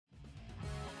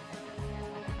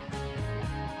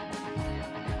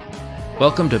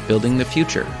Welcome to Building the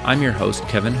Future. I'm your host,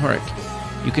 Kevin Horick.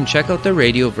 You can check out the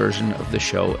radio version of the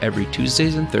show every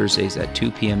Tuesdays and Thursdays at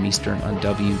 2 p.m. Eastern on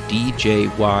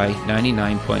WDJY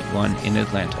 99.1 in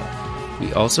Atlanta.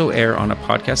 We also air on a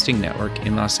podcasting network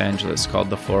in Los Angeles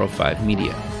called the 405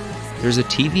 Media. There's a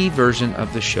TV version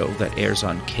of the show that airs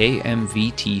on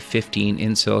KMVT 15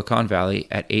 in Silicon Valley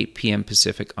at 8 p.m.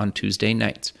 Pacific on Tuesday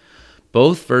nights.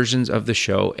 Both versions of the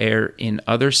show air in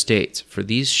other states. For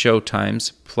these show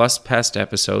times, plus past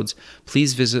episodes,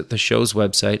 please visit the show's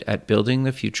website at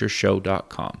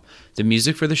buildingthefutureshow.com. The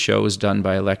music for the show is done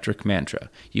by Electric Mantra.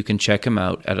 You can check him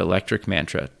out at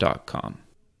electricmantra.com.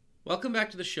 Welcome back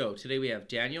to the show. Today we have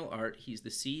Daniel Art. He's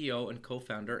the CEO and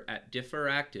co-founder at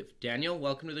DIFRactive. Daniel,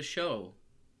 welcome to the show.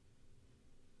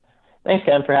 Thanks,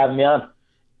 Ken, for having me on.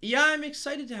 Yeah, I'm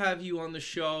excited to have you on the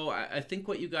show. I think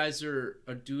what you guys are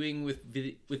doing with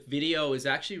video is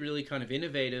actually really kind of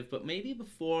innovative, but maybe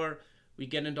before we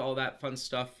get into all that fun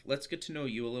stuff, let's get to know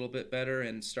you a little bit better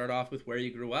and start off with where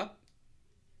you grew up.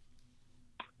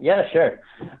 Yeah, sure.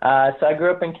 So I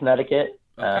grew up in Connecticut,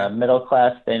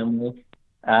 middle-class family.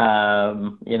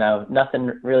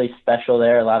 Nothing really special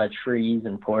there, a lot of trees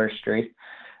and forestry.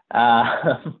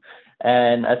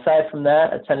 And aside from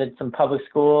that, attended some public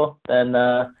school, then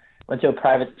went to a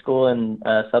private school in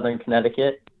southern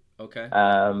Connecticut. Okay.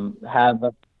 I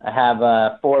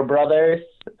have 4 brothers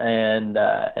and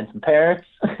some parents.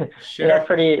 Sure.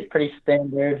 Pretty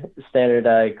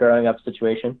standard growing up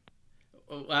situation.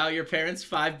 Wow, your parents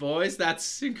 5 boys?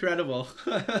 That's incredible.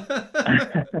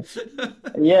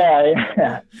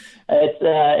 Yeah. It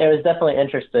was definitely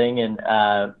interesting, and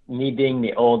me being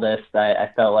the oldest,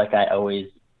 I felt like I always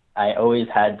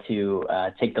had to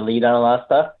take the lead on a lot of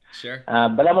stuff. Sure.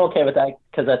 But I'm okay with that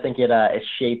because I think it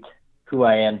shaped who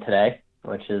I am today,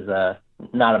 which is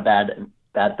not a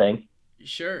bad thing.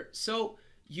 Sure. So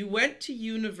you went to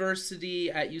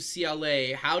university at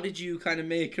UCLA. How did you kind of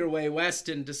make your way west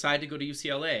and decide to go to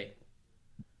UCLA?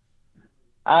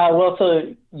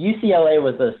 So UCLA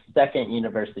was the second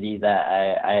university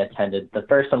that I attended. The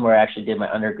first one where I actually did my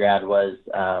undergrad was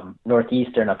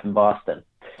Northeastern up in Boston.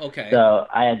 Okay. So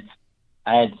I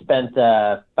had spent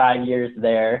 5 years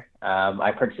there.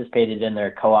 I participated in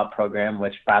their co-op program,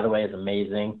 which, by the way, is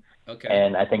amazing. Okay.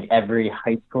 And I think every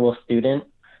high school student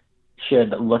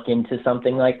should look into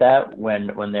something like that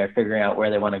when they're figuring out where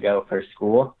they want to go for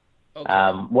school.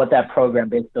 Okay. What that program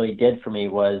basically did for me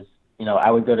was,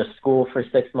 I would go to school for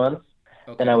 6 months,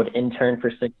 then I would intern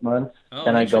for 6 months,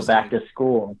 then I'd go back to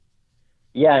school.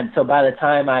 Yeah, and so by the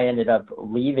time I ended up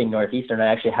leaving Northeastern, I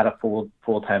actually had a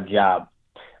full-time job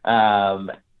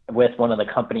with one of the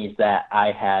companies that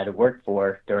I had worked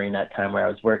for during that time where I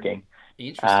was working.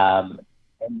 Interesting.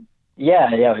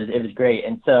 It was great.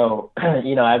 And so,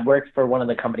 I worked for one of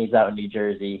the companies out in New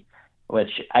Jersey,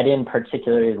 which I didn't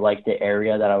particularly like the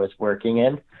area that I was working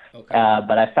in,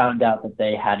 but I found out that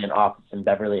they had an office in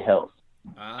Beverly Hills.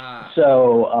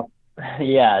 So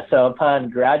upon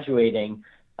graduating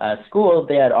school,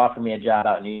 they had offered me a job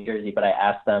out in New Jersey, but I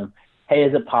asked them, hey,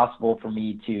 is it possible for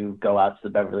me to go out to the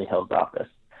Beverly Hills office?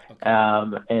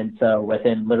 And so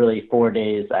within literally 4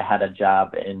 days, I had a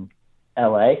job in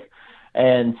LA.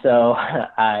 And so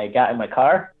I got in my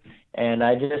car and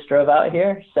I just drove out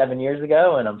here 7 years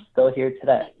ago, and I'm still here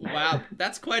today. Wow,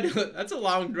 that's a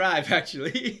long drive,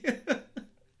 actually.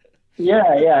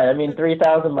 Yeah. I mean,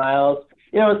 3,000 miles.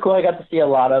 It was cool. I got to see a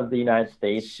lot of the United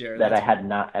States that I had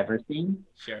not ever seen.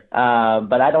 Sure.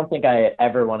 But I don't think I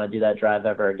ever want to do that drive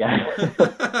ever again.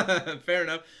 Fair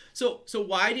enough. So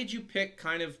why did you pick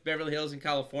kind of Beverly Hills in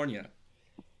California?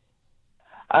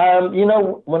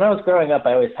 When I was growing up,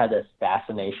 I always had this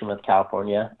fascination with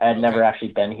California. I had never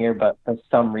actually been here, but for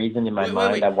some reason in my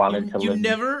mind, I wanted to live. You've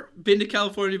never been to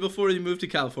California before you moved to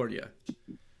California?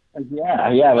 Yeah.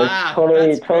 It was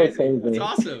totally crazy. That's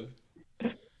awesome.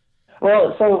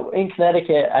 Well, so in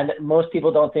Connecticut, and most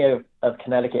people don't think of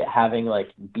Connecticut having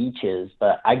like beaches,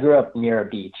 but I grew up near a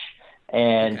beach.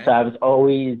 And so I was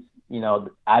always,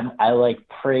 I like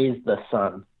praise the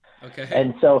sun. Okay.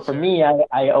 And so for me,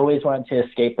 I always wanted to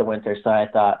escape the winter. So I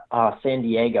thought, San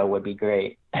Diego would be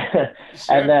great.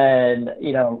 And then,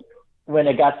 when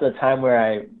it got to the time where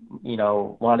I,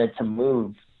 wanted to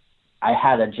move, I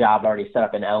had a job already set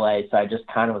up in LA. So I just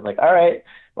kind of was like, all right,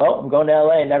 well, I'm going to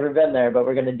LA. Never been there, but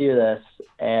we're going to do this.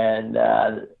 And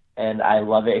I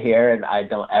love it here, and I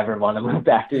don't ever want to move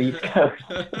back to the East Coast.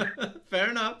 Fair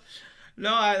enough.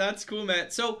 No, that's cool,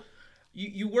 man. So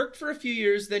you worked for a few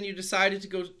years, then you decided to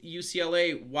go to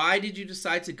UCLA. Why did you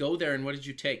decide to go there, and what did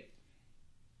you take?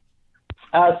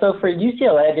 So for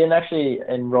UCLA, I didn't actually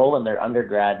enroll in their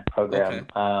undergrad program.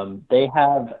 They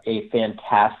have a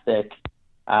fantastic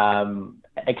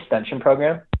extension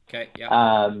program. Okay.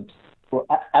 Yeah.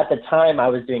 At the time, I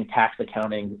was doing tax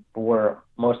accounting for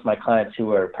most of my clients who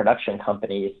were production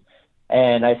companies,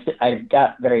 and I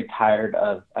got very tired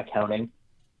of accounting.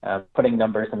 Putting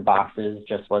numbers in boxes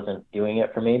just wasn't doing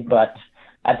it for me. But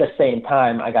at the same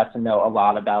time, I got to know a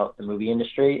lot about the movie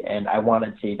industry, and I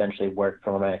wanted to eventually work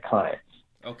for my clients.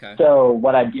 Okay. So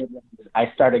what I did was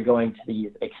I started going to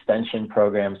these extension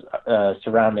programs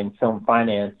surrounding film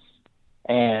finance,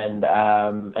 and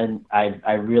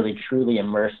I really truly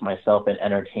immersed myself in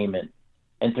entertainment.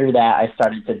 And through that, I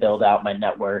started to build out my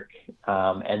network,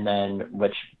 and then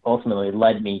which ultimately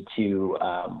led me to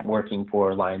working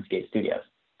for Lionsgate Studios.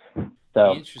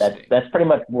 So that's pretty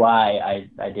much why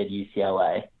I did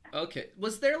UCLA. Okay.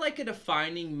 Was there like a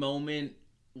defining moment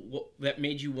that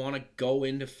made you want to go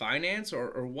into finance,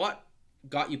 or what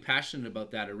got you passionate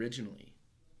about that originally?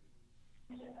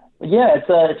 Yeah,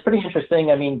 it's pretty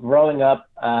interesting. I mean, growing up,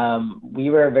 we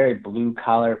were a very blue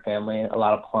collar family, a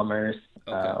lot of plumbers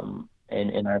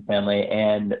in our family,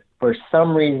 and for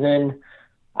some reason,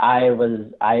 I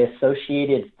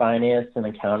associated finance and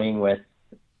accounting with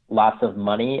lots of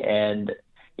money, and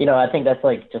I think that's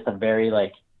like just a very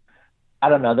I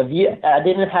don't know, I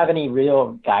didn't have any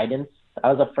real guidance.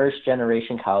 I was a first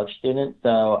generation college student,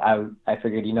 so I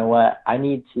figured, you know what, I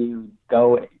need to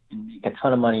go and make a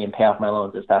ton of money and pay off my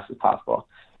loans as fast as possible.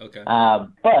 Okay.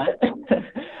 But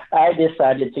I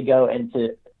decided to go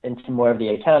into more of the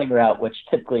accounting route, which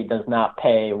typically does not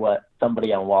pay what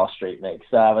somebody on Wall Street makes.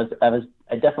 So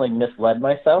I definitely misled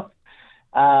myself.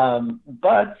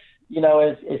 But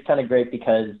it's kind of great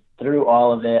because through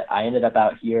all of it, I ended up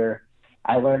out here.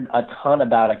 I learned a ton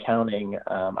about accounting.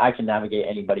 I can navigate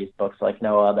anybody's books like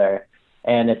no other,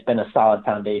 and it's been a solid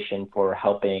foundation for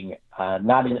helping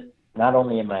not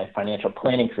only in my financial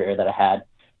planning career that I had,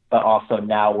 but also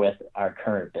now with our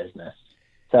current business.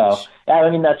 So, I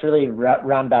mean, that's really a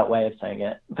roundabout way of saying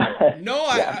it. No,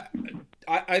 yeah.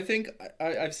 I think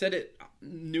I've said it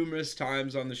numerous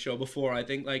times on the show before. I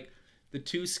think like the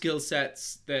two skill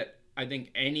sets that I think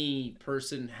any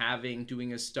person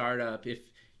doing a startup,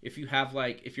 if you have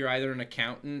if you're either an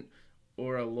accountant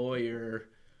or a lawyer,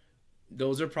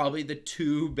 those are probably the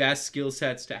two best skill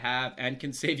sets to have and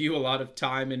can save you a lot of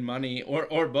time and money,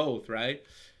 or both, right?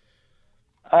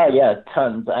 Oh yeah,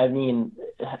 tons. I mean,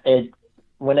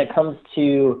 when it comes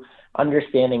to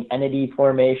understanding entity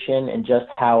formation and just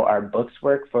how our books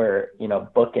work for,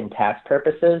 book and tax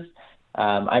purposes,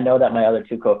 I know that my other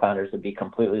two co-founders would be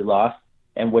completely lost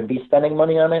and would be spending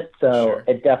money on it. So Sure.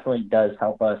 It definitely does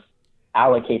help us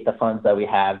allocate the funds that we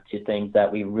have to things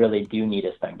that we really do need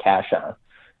to spend cash on,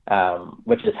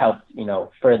 which has helped,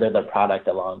 further the product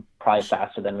along probably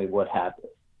faster than we would have.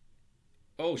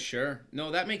 Oh, sure.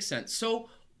 No, that makes sense. So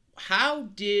how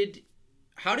did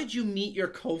you meet your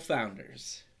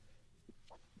co-founders?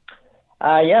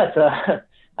 Garrett,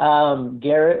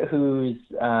 he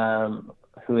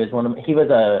was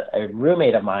a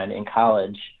roommate of mine in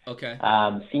college. Okay.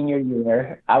 Senior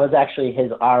year, I was actually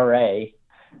his RA,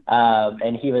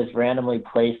 and he was randomly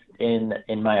placed in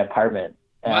my apartment.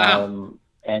 Wow.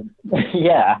 And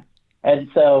yeah, and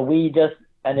so we just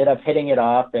ended up hitting it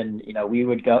off, and we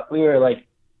would go out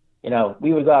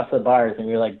to the bars, and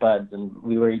we were like buds, and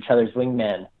we were each other's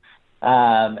wingmen.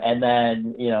 And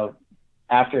then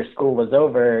after school was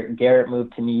over, Garrett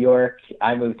moved to New York,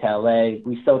 I moved to LA.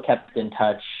 We still kept in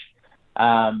touch,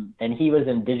 and he was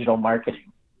in digital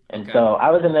marketing, and so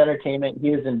I was in entertainment, he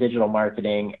was in digital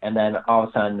marketing, and then all of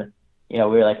a sudden, we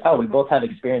were like, oh, we both have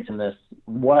experience in this.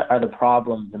 What are the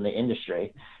problems in the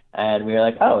industry? And we were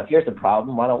like, oh, here's a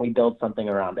problem. Why don't we build something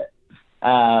around it?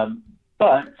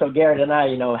 But so Garrett and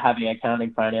I, having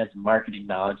accounting, finance, and marketing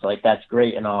knowledge, that's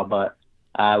great and all, but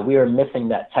we were missing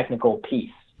that technical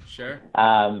piece. Sure.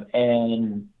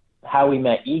 And how we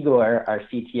met Igor, our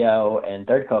CTO and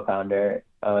third co-founder,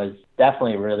 was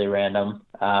definitely really random.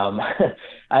 I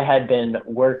had been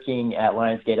working at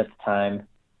Lionsgate at the time,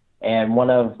 and one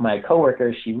of my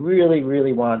coworkers, she really,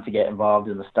 really wanted to get involved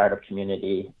in the startup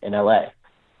community in LA.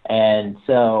 And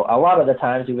so a lot of the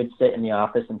times we would sit in the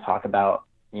office and talk about,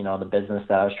 the business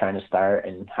that I was trying to start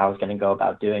and how I was going to go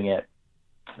about doing it.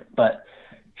 But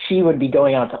she would be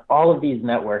going out to all of these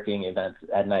networking events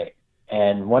at night.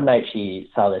 And one night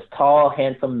she saw this tall,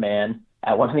 handsome man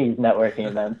at one of these networking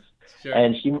events. Sure.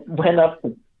 And she went up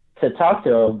to talk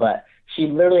to him, but she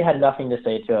literally had nothing to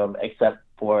say to him except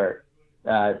for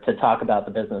to talk about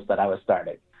the business that I was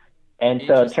starting. And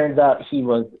so it turns out he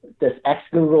was this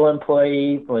ex-Google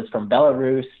employee, was from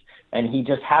Belarus, and he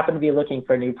just happened to be looking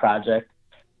for a new project.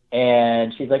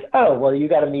 And she's like, oh, well, you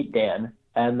got to meet Dan.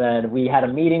 And then we had a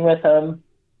meeting with him.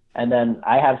 And then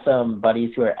I have some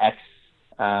buddies who are ex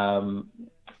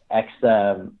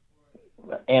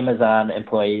Amazon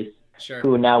employees Sure.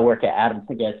 who now work at Adam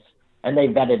Tickets, and they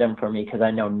vetted him for me because I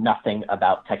know nothing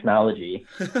about technology.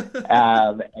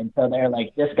 And so they're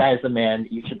like, this guy's the man.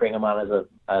 You should bring him on as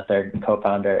a third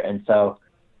co-founder. And so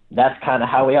that's kind of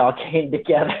how we all came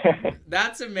together.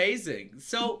 That's amazing.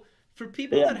 So for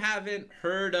people Yeah. that haven't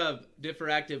heard of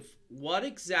DIFRactive, what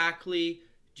exactly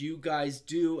do you guys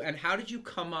do, and how did you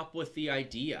come up with the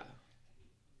idea?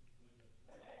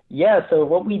 Yeah, so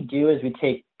what we do is we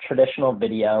take traditional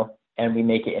video and we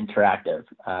make it interactive.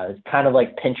 It's kind of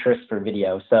like Pinterest for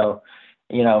video. So,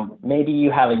 maybe you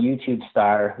have a YouTube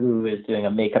star who is doing a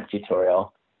makeup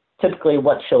tutorial. Typically,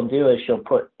 what she'll do is she'll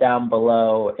put down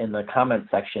below in the comment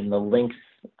section the links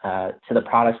to the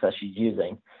products that she's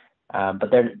using.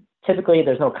 But typically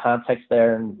there's no context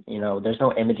there, and there's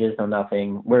no images, no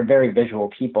nothing. We're very visual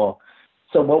people.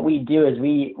 So what we do is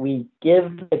we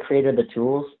give the creator the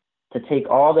tools to take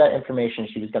all that information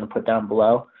she was going to put down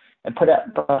below and put it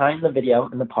behind the video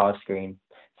in the pause screen.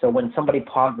 So when somebody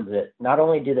pauses it, not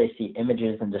only do they see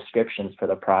images and descriptions for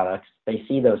the products, they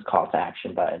see those call to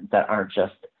action buttons that aren't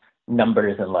just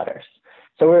numbers and letters.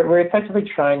 So we're effectively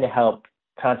trying to help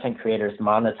content creators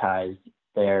monetize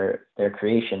their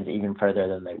creations even further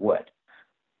than they would.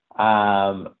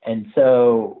 And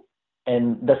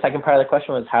the second part of the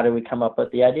question was, how did we come up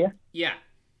with the idea? Yeah.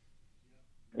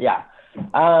 Yeah.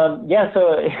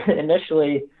 So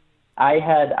initially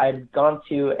I'd gone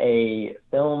to a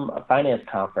film finance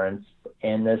conference,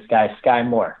 and this guy, Sky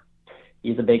Moore,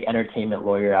 he's a big entertainment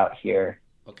lawyer out here.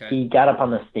 Okay. He got up on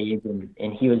the stage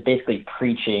and he was basically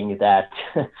preaching that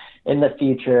in the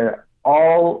future,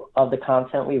 all of the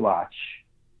content we watch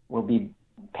will be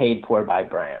paid for by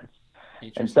brands.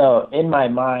 And so in my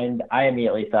mind, I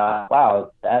immediately thought,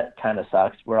 wow, that kind of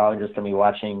sucks. We're all just going to be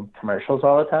watching commercials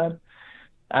all the time.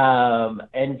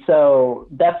 And so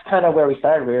that's kind of where we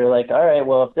started. We were like, all right,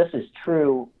 well, if this is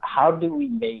true, how do we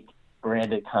make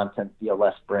branded content feel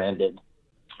less branded?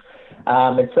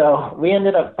 And so we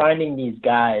ended up finding these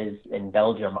guys in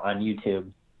Belgium on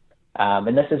YouTube.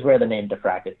 And this is where the name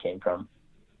DIFRactive came from.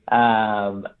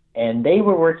 And they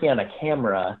were working on a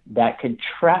camera that could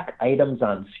track items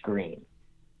on screen.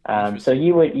 So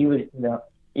you would,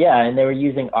 and they were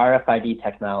using RFID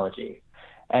technology.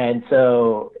 And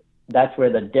so that's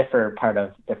where the differ part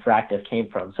of DIFRactive came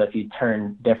from. So if you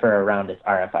turn differ around, it's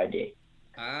RFID.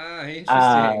 Ah,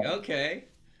 interesting. Okay.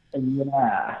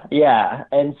 Yeah.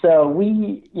 And so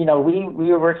we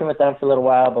were working with them for a little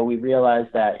while, but we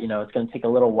realized that, it's going to take a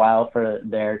little while for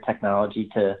their technology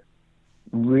to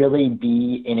really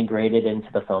be integrated into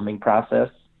the filming process.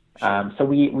 So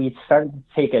we started to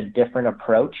take a different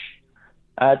approach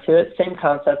to it. Same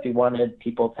concept. We wanted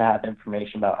people to have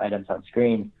information about items on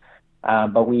screen,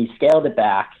 but we scaled it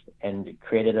back and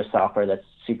created a software that's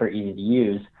super easy to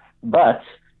use, but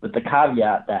with the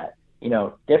caveat that,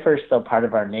 differ is still part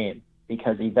of our name,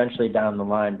 because eventually down the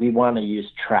line, we want to use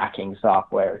tracking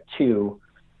software to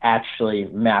actually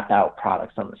map out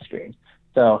products on the screen.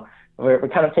 So we're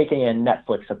kind of taking a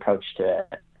Netflix approach to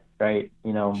it, right?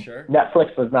 Sure.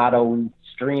 Netflix was not always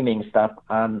streaming stuff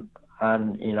on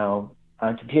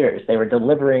computers. They were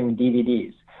delivering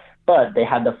DVDs, but they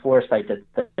had the foresight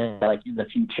that like in the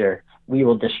future, we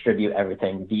will distribute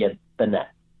everything via the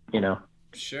net,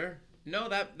 Sure. No,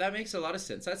 that makes a lot of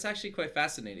sense. That's actually quite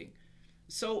fascinating.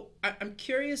 So I'm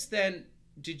curious then,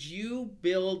 did you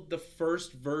build the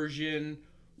first version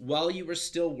while you were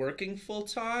still working full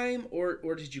time,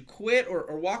 or did you quit,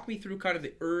 or walk me through kind of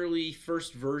the early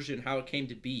first version, how it came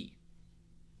to be?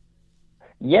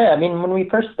 Yeah, I mean, when we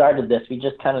first started this, we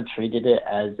just kind of treated it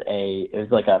as it was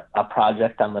like a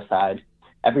project on the side.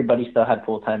 Everybody still had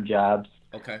full-time jobs.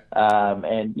 Okay.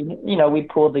 And we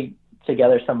pulled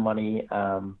together some money,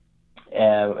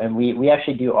 and we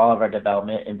actually do all of our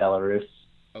development in Belarus.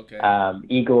 Okay.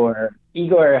 Igor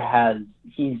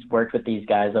he's worked with these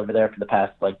guys over there for the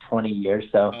past like 20 years.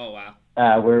 So oh wow.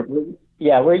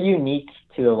 We're unique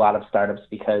to a lot of startups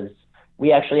because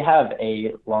we actually have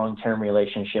a long-term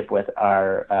relationship with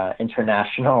our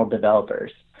international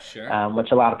developers, Sure.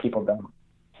 Which a lot of people don't.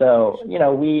 So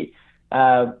we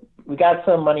got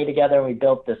some money together and we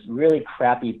built this really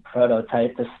crappy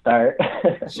prototype to start.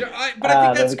 Sure, but I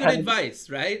think that's good advice,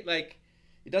 right? Like,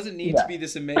 it doesn't need to be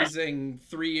this amazing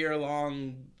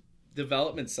 3-year-long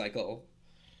development cycle.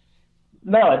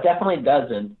 No, it definitely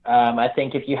doesn't. I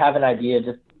think if you have an idea,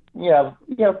 just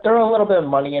throw a little bit of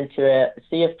money into it,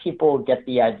 see if people get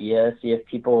the idea, see if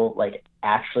people like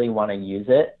actually want to use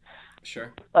it.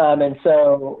 Sure. And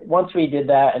so once we did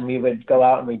that, and we would go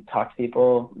out and we'd talk to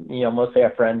people, mostly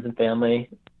our friends and family,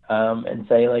 and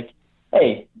say like,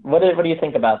 hey, what do you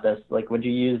think about this? Like, would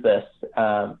you use this?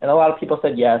 And a lot of people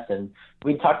said yes. And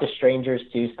we talked to strangers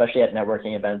too, especially at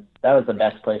networking events. That was the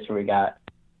best place where we got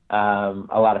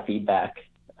a lot of feedback,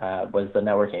 was the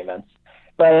networking events.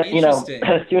 But,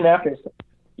 soon after,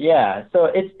 yeah, so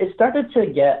it started to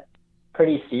get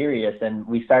pretty serious, and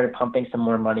we started pumping some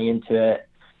more money into it.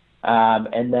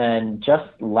 And then just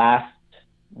last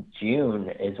June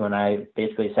is when I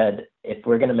basically said, if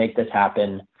we're going to make this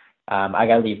happen, I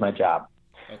got to leave my job.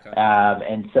 Okay.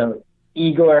 And so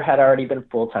Igor had already been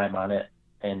full-time on it,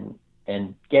 and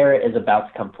Garrett is about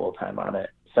to come full-time on it.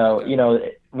 So,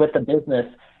 Okay. With the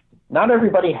business, not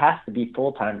everybody has to be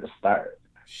full-time to start.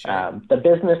 Sure. The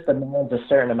business demands a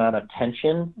certain amount of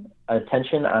attention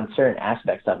on certain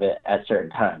aspects of it at certain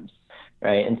times,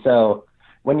 right? And so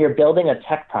when you're building a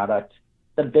tech product,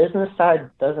 the business side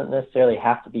doesn't necessarily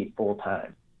have to be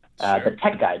full-time. Sure. The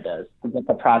tech guy does to get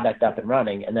the product up and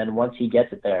running. And then once he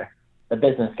gets it there, the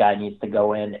business guy needs to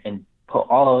go in and go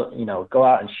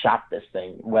out and shop this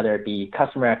thing, whether it be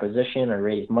customer acquisition or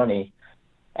raise money.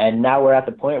 And now we're at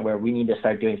the point where we need to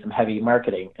start doing some heavy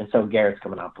marketing. And so Garrett's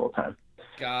coming on full-time.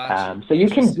 Gotcha. So you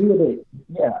can do it.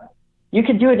 Yeah. You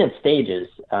can do it in stages.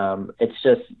 It's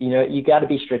just, you got to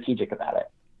be strategic about it.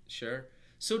 Sure.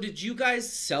 So did you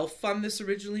guys self-fund this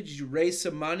originally? Did you raise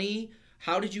some money?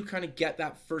 How did you kind of get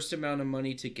that first amount of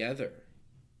money together?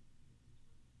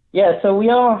 Yeah, so we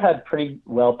all had pretty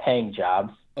well-paying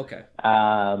jobs. Okay.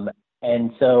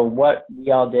 And so what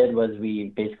we all did was we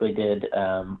basically did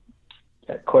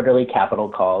quarterly capital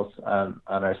calls on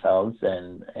ourselves,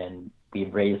 and we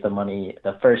raised the money.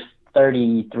 The first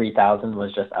 33,000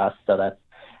 was just us, so that's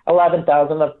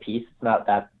 11,000 a piece. It's not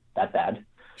that bad.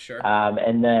 Sure.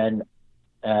 And then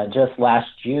just last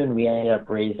June, we ended up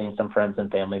raising some friends and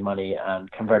family money on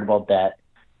convertible debt.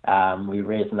 We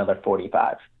raised another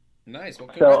 45. Nice. Well,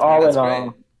 so all in all,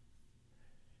 great.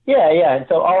 Yeah. And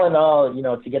so all in all,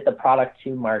 to get the product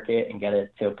to market and get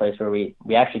it to a place where we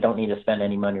actually don't need to spend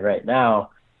any money right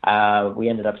now, we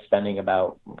ended up spending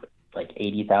about like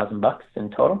 $80,000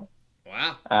 in total.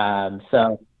 Wow.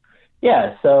 So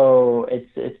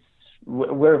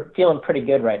we're feeling pretty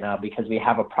good right now because we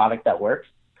have a product that works.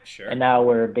 Sure. And now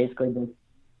we're basically just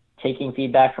taking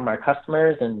feedback from our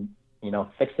customers and,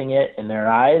 fixing it in their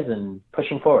eyes and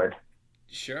pushing forward.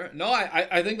 Sure. No,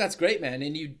 I think that's great, man.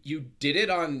 And you did it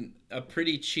on a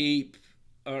pretty cheap,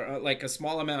 or like a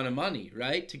small amount of money,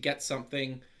 right? To get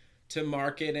something to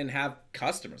market and have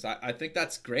customers. I think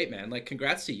that's great, man. Like,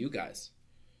 congrats to you guys.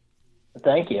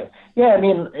 Thank you. Yeah, I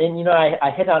mean, and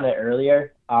I hit on it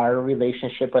earlier. Our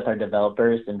relationship with our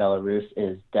developers in Belarus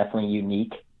is definitely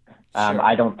unique. Sure.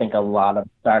 I don't think a lot of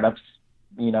startups,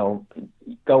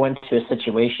 go into a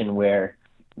situation where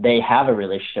they have a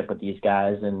relationship with these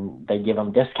guys and they give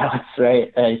them discounts,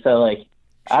 right? So like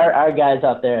Sure. our guys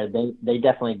out there, they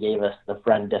definitely gave us the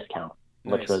friend discount,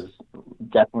 which Nice. was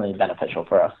definitely beneficial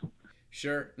for us.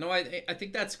 Sure. No, I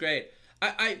think that's great.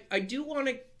 I do want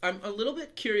to, I'm a little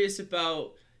bit curious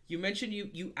about, you mentioned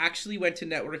you actually went to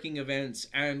networking events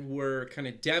and were kind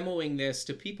of demoing this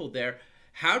to people there.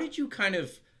 How did you kind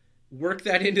of work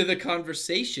that into the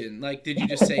conversation? Like, did you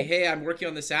just say, hey, I'm working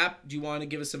on this app, do you want to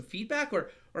give us some feedback? Or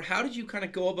how did you kind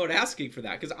of go about asking for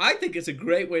that? Because I think it's a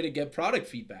great way to get product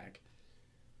feedback.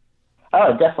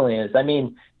 Oh, it definitely is. I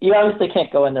mean, you obviously can't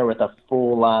go in there with a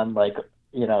full-on, like,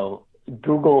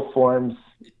 Google Forms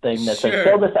thing that says,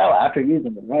 fill this out after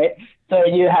using it, right? So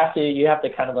you have to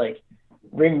kind of like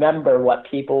remember what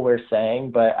people were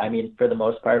saying. But I mean, for the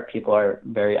most part, people are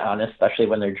very honest, especially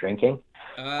when they're drinking.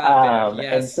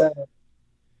 Yes.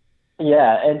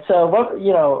 And so what,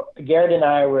 Garrett and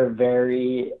I were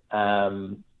very, I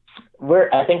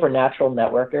think we're natural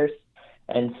networkers.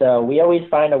 And so we always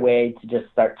find a way to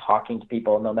just start talking to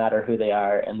people no matter who they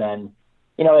are. And then,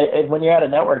 when you're at a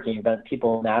networking event,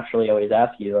 people naturally always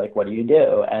ask you, like, what do you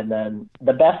do? And then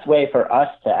the best way for us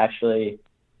to actually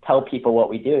tell people what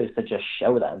we do is to just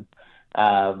show them,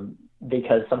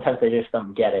 because sometimes they just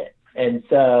don't get it. And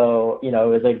so, it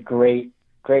was a great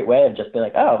way of just being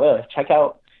like, oh, well, check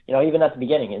out, even at the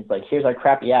beginning, it's like, here's our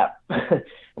crappy app.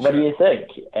 What do you think?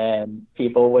 And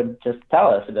people would just tell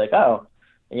us and be like, oh,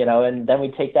 and then we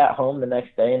take that home the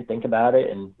next day and think about it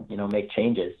and, make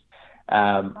changes.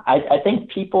 I think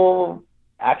people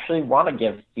actually want to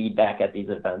give feedback at these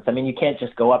events. I mean, you can't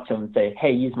just go up to them and say,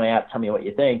 hey, use my app, tell me what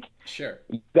you think. Sure.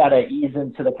 You've got to ease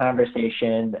into the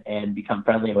conversation and become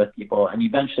friendly with people, and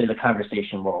eventually the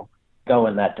conversation will go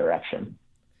in that direction.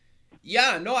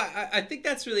 Yeah, no, I think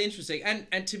that's really interesting.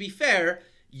 And to be fair,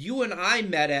 you and I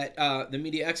met at the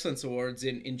Media Excellence Awards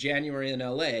in January in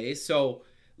LA. So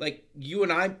like you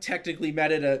and I technically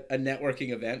met at a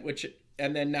networking event,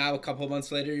 and then now a couple of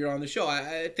months later, you're on the show.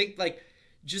 I think like,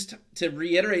 just to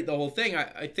reiterate the whole thing,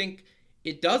 I think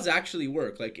it does actually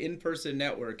work. Like in-person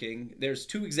networking, there's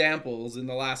two examples in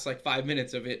the last like 5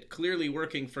 minutes of it clearly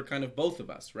working for kind of both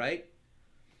of us, right?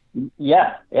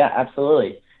 Yeah, yeah,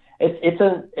 absolutely. It's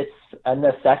a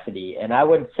necessity, and I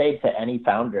would say to any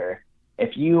founder,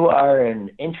 if you are an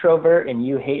introvert and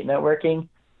you hate networking,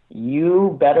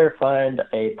 you better find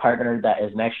a partner that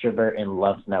is an extrovert and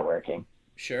loves networking.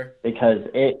 Sure. Because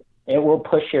it will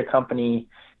push your company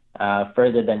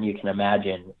further than you can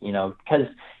imagine. Because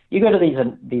you go to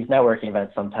these networking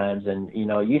events sometimes, and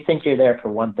you think you're there for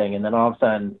one thing, and then all of a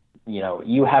sudden,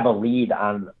 you have a lead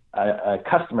on a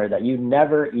customer that you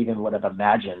never even would have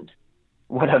imagined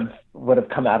would have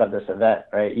come out of this event,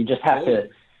 right? You just have to.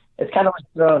 It's kind of like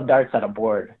throwing darts at a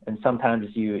board, and sometimes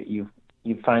you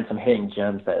find some hidden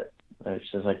gems that it's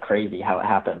just like crazy how it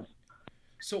happens.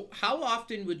 So how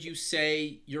often would you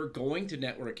say you're going to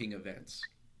networking events?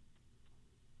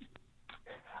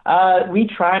 We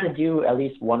try to do at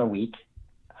least one a week,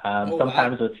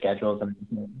 sometimes wow. with schedules.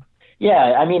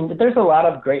 Yeah, I mean, there's a lot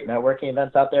of great networking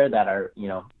events out there that are,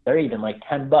 they're even like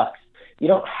 $10. You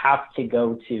don't have to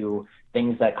go to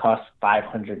things that cost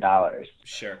 $500.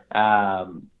 Sure.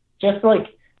 Just like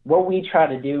what we try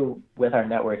to do with our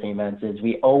networking events is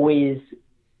we always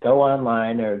go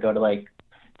online or go to like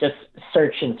just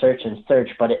search and search and search,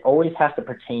 but it always has to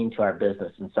pertain to our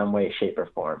business in some way, shape, or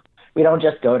form. We don't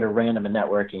just go to random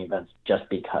networking events just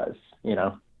because,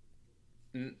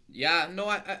 Yeah, no,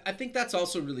 I think that's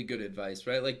also really good advice,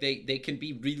 right? Like they can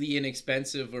be really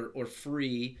inexpensive or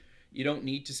free. You don't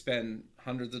need to spend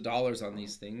hundreds of dollars on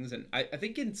these things. And I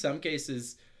think in some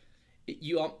cases,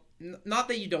 not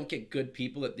that you don't get good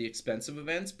people at the expensive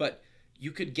events, but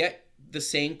you could get the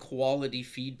same quality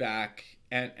feedback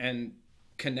and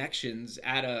connections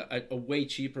at a way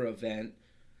cheaper event.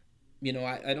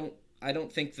 I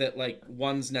don't think that like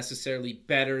one's necessarily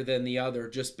better than the other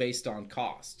just based on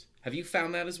cost. Have you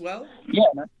found that as well?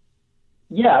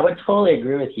 Yeah, I would totally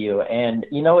agree with you. And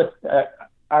it's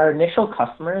our initial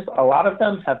customers. A lot of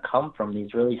them have come from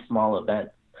these really small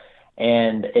events,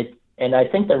 and I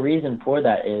think the reason for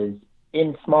that is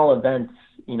in small events,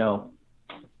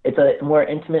 it's a more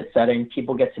intimate setting.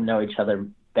 People get to know each other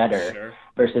better. Sure.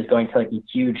 Versus going to like a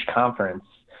huge conference.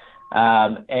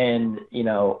 And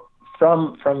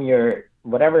from your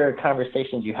whatever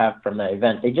conversations you have from the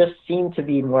event, they just seem to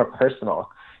be more personal.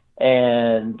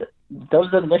 And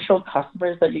those initial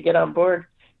customers that you get on board,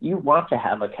 you want to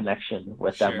have a connection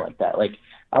with them like that. Like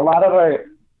a lot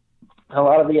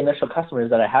of the initial customers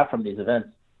that I have from these events,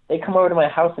 they come over to my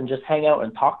house and just hang out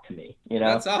and talk to me.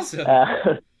 That's awesome.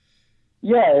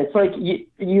 Yeah, it's like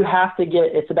you have to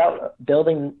it's about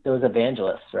building those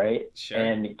evangelists, right? Sure.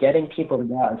 And getting people to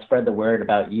go out and spread the word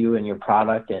about you and your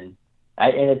product, and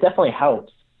it definitely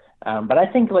helps. But I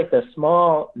think like the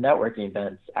small networking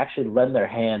events actually lend their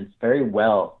hands very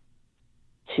well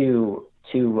to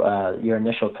your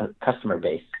initial customer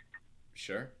base.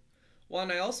 Sure. Well,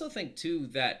 and I also think too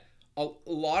that a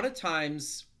lot of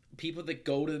times people that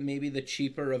go to maybe the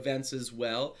cheaper events as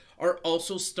well are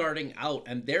also starting out,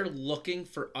 and they're looking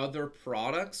for other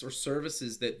products or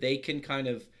services that they can kind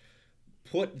of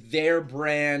put their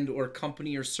brand or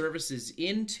company or services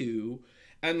into.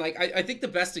 And like I think the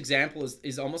best example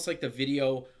is almost like the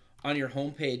video on your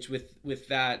homepage with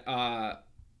that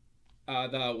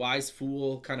the Wise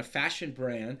Fool kind of fashion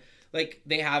brand. Like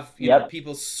they have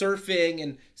people surfing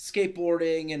and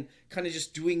skateboarding and kind of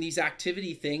just doing these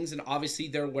activity things, and obviously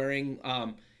they're wearing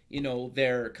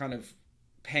their kind of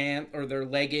pant or their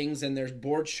leggings and their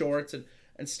board shorts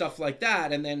and stuff like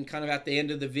that. And then kind of at the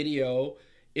end of the video,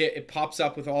 it pops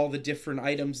up with all the different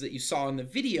items that you saw in the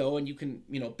video, and you can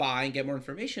buy and get more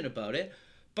information about it.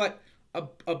 But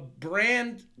a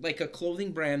brand like a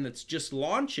clothing brand that's just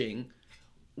launching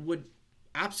would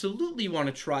absolutely want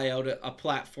to try out a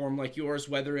platform like yours,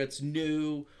 whether it's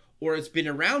new or it's been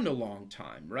around a long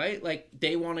time, right? Like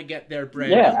they want to get their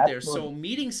brand out there. So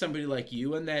meeting somebody like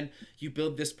you, and then you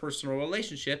build this personal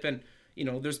relationship, and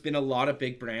there's been a lot of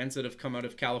big brands that have come out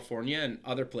of California and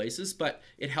other places, but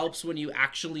it helps when you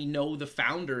actually know the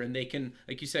founder and they can,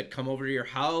 like you said, come over to your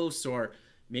house, or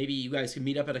maybe you guys can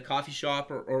meet up at a coffee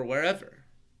shop or wherever.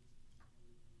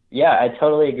 Yeah, I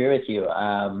totally agree with you.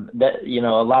 That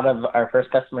a lot of our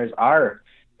first customers are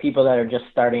people that are just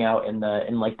starting out in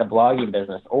like the blogging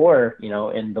business, or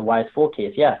in the Wise Fool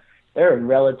case, they're a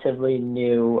relatively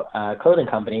new clothing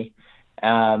company,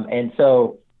 and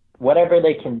so whatever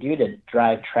they can do to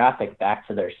drive traffic back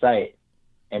to their site,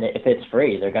 and if it's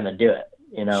free, they're going to do it.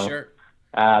 Sure.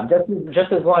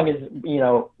 Just as long as,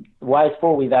 Wise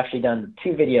Fool, we've actually done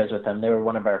 2 videos with them. They were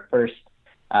one of our first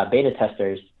beta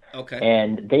testers. Okay.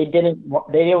 And they didn't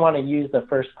want to use the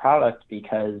first product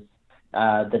because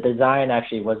the design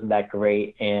actually wasn't that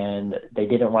great, and they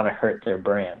didn't want to hurt their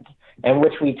brand. And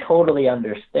which we totally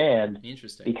understand.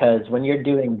 Interesting. Because when you're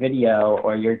doing video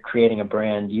or you're creating a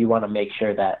brand, you want to make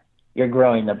sure that you're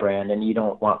growing the brand, and you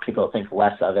don't want people to think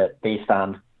less of it based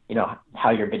on, how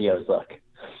your videos look.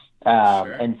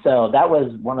 Sure. And so that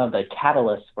was one of the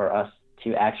catalysts for us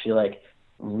to actually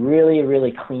really,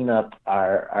 really clean up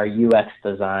our UX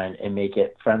design and make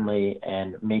it friendly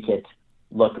and make it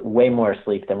look way more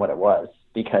sleek than what it was,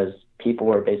 because people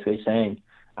were basically saying,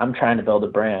 I'm trying to build a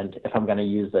brand. If I'm going to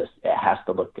use this, it has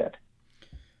to look good.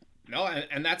 No,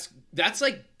 and that's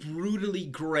like brutally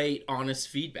great, honest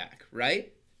feedback,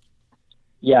 right?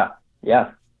 Yeah.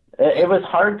 It was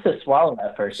hard to swallow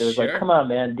at first. It was Sure. like, come on,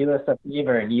 man, do us a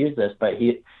favor and use this. But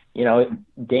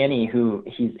Danny,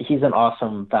 he's an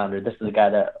awesome founder. This is the guy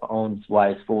that owns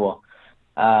Wise Fool.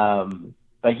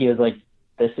 But he was like,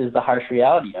 this is the harsh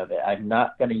reality of it. I'm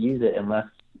not going to use it unless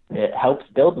it helps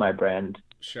build my brand.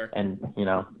 Sure. And,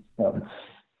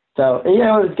 so it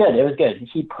was good. It was good.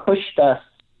 He pushed us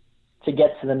to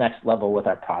get to the next level with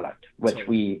our product, which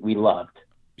we loved.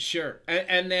 Sure.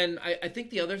 And then I think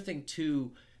the other thing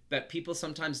too that people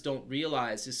sometimes don't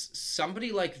realize is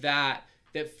somebody like that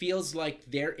feels like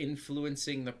they're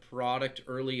influencing the product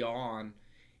early on,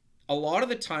 a lot of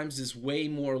the times is way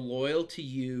more loyal to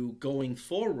you going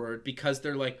forward, because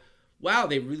they're like, wow,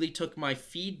 they really took my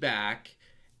feedback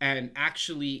and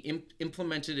actually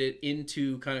implemented it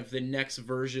into kind of the next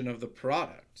version of the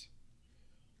product.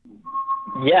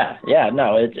 Yeah,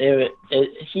 no,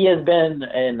 he has been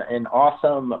an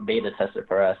awesome beta tester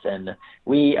for us, and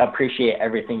we appreciate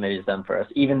everything that he's done for us,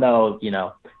 even though,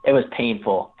 it was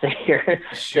painful to hear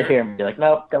him be like,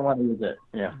 nope, don't want to use it.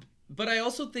 Yeah. But I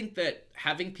also think that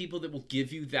having people that will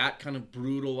give you that kind of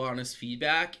brutal, honest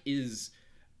feedback is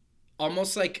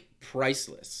almost like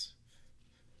priceless.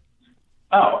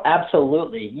 Oh,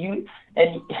 absolutely.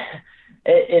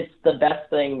 It's the best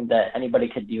thing that anybody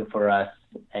could do for us.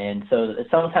 And so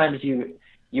sometimes you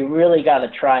really got to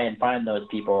try and find those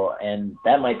people, and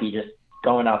that might be just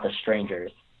going out to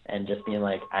strangers and just being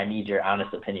like, I need your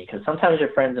honest opinion, because sometimes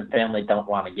your friends and family don't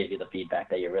want to give you the feedback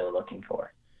that you're really looking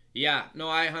for. Yeah, no,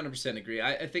 I 100% agree.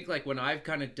 I think like when I've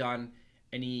kind of done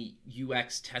any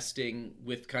UX testing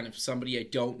with kind of somebody I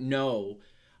don't know,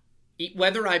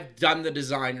 whether I've done the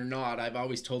design or not, I've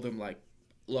always told them like,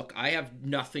 look, I have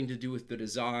nothing to do with the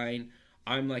design.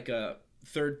 I'm like a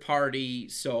third party,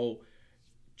 so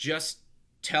just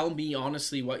tell me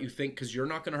honestly what you think, because you're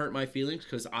not going to hurt my feelings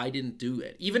because I didn't do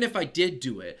it. Even if I did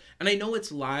do it, and I know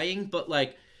it's lying, but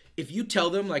like if you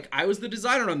tell them like I was the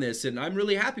designer on this and I'm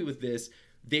really happy with this,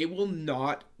 they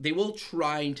will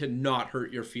try to not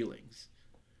hurt your feelings.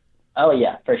 Oh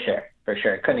yeah, for sure.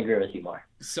 Couldn't agree with you more.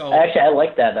 So actually, I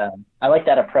like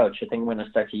that approach. I think I'm going to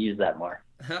start to use that more.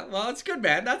 Well, it's good,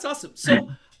 man. That's awesome. So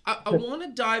I want to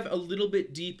dive a little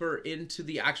bit deeper into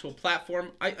the actual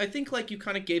platform. I think like you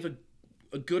kind of gave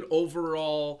a good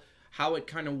overall how it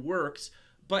kind of works,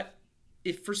 but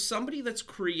if for somebody that's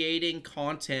creating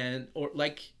content, or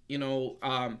like,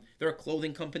 they're a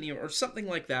clothing company or something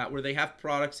like that, where they have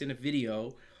products in a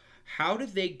video, how do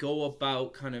they go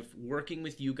about kind of working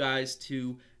with you guys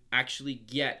to actually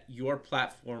get your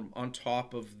platform on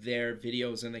top of their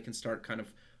videos, and they can start kind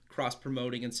of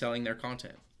cross-promoting and selling their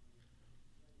content?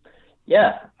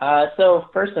 Yeah. So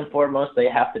first and foremost, they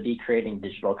have to be creating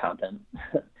digital content.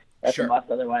 That's a must.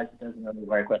 Otherwise, it doesn't really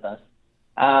work with us.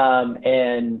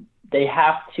 And they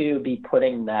have to be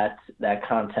putting that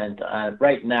content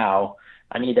right now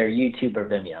on either YouTube or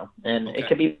Vimeo. And it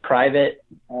could be private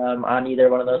on either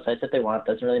one of those sites if they want.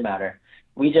 Doesn't really matter.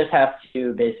 We just have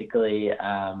to basically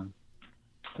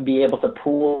be able to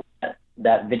pull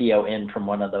that video in from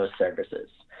one of those services.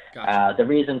 Gotcha. The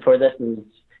reason for this is,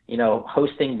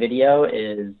 hosting video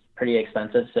is pretty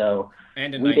expensive. So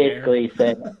we basically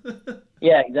say,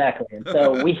 yeah, exactly. And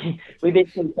so we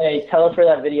basically say, tell us where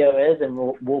that video is, and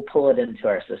we'll pull it into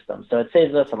our system. So it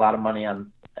saves us a lot of money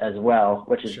on as well,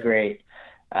 which is great,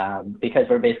 because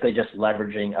we're basically just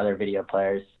leveraging other video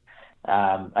players.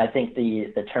 I think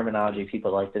the terminology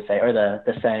people like to say, or the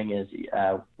saying is,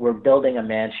 we're building a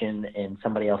mansion in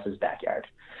somebody else's backyard.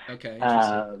 Okay.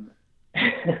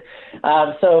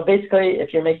 So basically,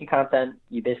 if you're making content,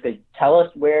 you basically tell us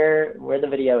where the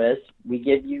video is. We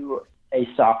give you a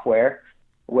software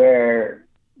where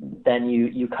then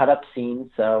you cut up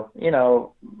scenes. So,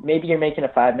 maybe you're making a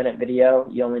 5-minute video,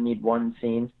 you only need one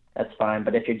scene. That's fine.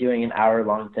 But if you're doing an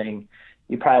hour-long thing,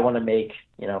 you probably want to make,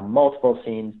 multiple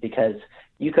scenes because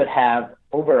you could have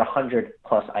over 100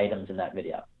 plus items in that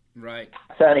video. Right.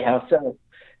 So anyhow,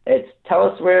 it's tell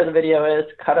us where the video is,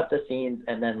 cut up the scenes,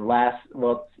 and then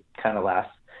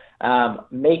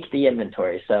make the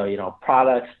inventory. So,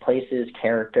 products, places,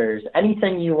 characters,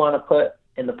 anything you want to put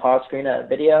in the pause screen of a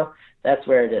video, that's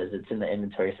where it is. It's in the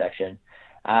inventory section.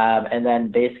 And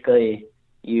then basically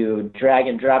you drag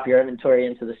and drop your inventory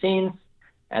into the scenes,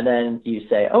 and then you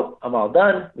say, oh, I'm all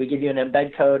done. We give you an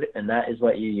embed code, and that is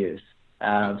what you use.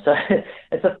 So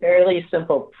it's a fairly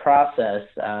simple process.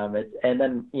 And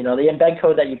then, the embed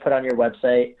code that you put on your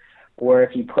website, or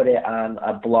if you put it on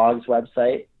a blog's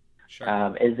website,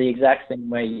 sure, is the exact same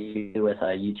way you do with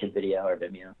a YouTube video or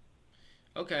Vimeo.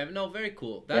 Okay, no, very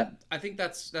cool. I think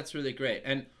that's really great.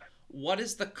 And what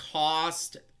is the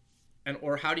cost,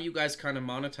 or how do you guys kind of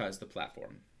monetize the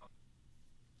platform?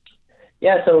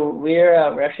 Yeah, so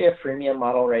we're actually a freemium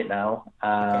model right now.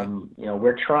 Okay.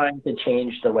 We're trying to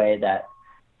change the way that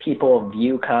people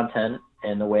view content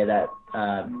and the way that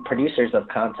producers of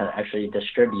content actually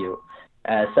distribute.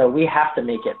 So we have to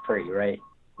make it free, right?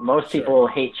 Most people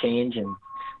hate change, and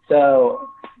so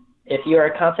if you're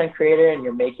a content creator and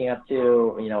you're making up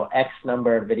to X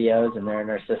number of videos and they're in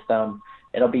our system,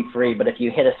 it'll be free. But if you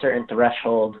hit a certain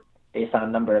threshold based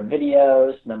on number of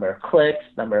videos, number of clicks,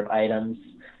 number of items,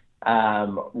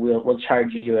 we'll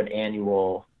charge you an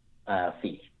annual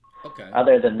fee. Okay.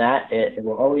 Other than that, it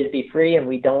will always be free, and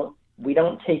we don't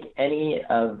take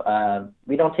a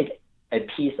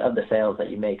piece of the sales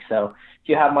that you make. So if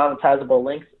you have monetizable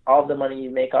links, all the money you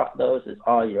make off of those is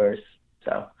all yours.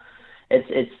 So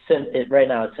right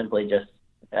now it's simply just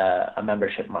a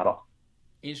membership model.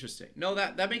 Interesting. No,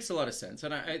 that makes a lot of sense,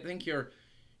 and I think you're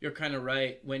kind of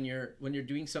right. When you're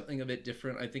doing something a bit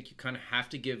different, I think you kind of have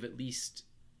to give at least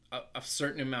a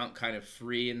certain amount kind of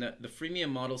free, and the freemium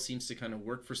model seems to kind of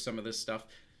work for some of this stuff,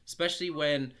 especially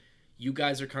when you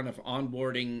guys are kind of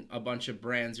onboarding a bunch of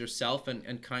brands yourself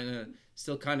and kind of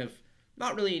still kind of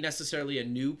not really necessarily a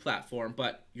new platform,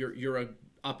 but you're a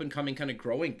up and coming kind of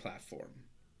growing platform.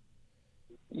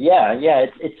 Yeah,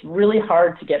 it's really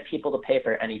hard to get people to pay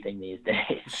for anything these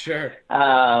days. Sure.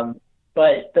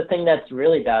 But the thing that's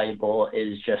really valuable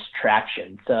is just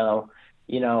traction. So,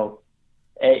 you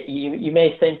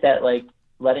may think that like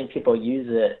letting people use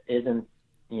it isn't,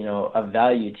 of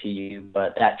value to you,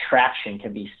 but that traction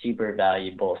can be super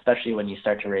valuable, especially when you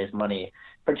start to raise money.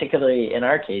 Particularly in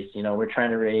our case, we're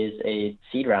trying to raise a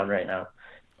seed round right now.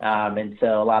 And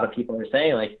so a lot of people are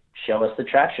saying like, show us the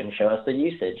traction, show us the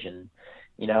usage. And,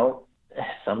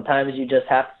 sometimes you just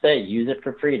have to say, use it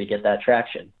for free to get that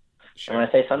traction. Sure. And when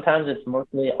I say sometimes, it's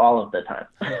mostly all of the time.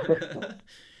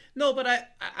 No, but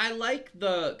I like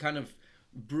the kind of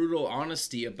brutal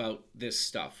honesty about this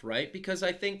stuff, right? Because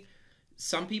I think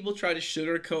some people try to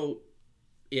sugarcoat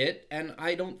it, and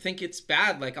I don't think it's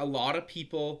bad. Like a lot of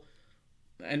people,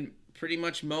 and pretty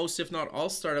much most, if not all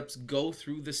startups, go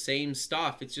through the same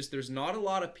stuff. It's just there's not a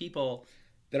lot of people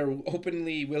that are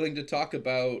openly willing to talk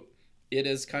about it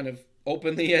as kind of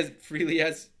openly, as freely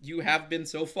as you have been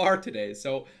so far today.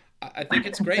 So I think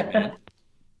it's great, man.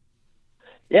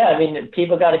 Yeah, I mean,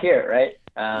 people got to hear it, right?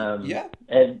 Yeah.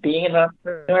 And being an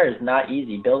entrepreneur is not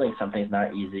easy. Building something is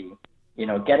not easy.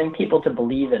 Getting people to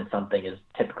believe in something is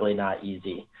typically not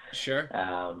easy. Sure.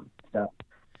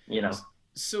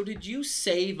 So did you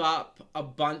save up a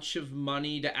bunch of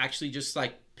money to actually just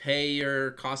like pay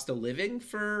your cost of living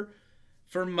for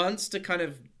months to kind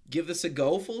of give this a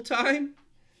go full time?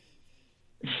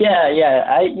 Yeah.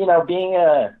 Being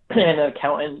an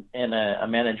accountant and a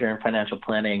manager in financial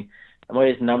planning, I'm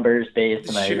always numbers based,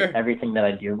 and sure. Everything that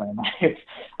I do in my life,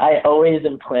 I always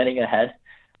am planning ahead.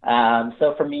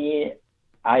 So for me,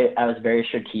 I was very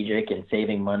strategic in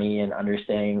saving money and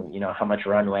understanding, how much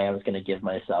runway I was going to give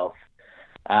myself.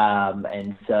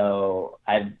 And so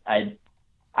I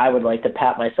would like to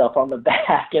pat myself on the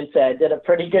back and say I did a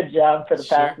pretty good job for the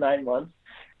past 9 months.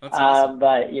 That's awesome.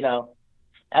 But,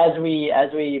 as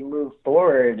we move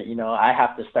forward, I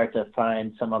have to start to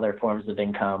find some other forms of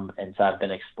income. And so I've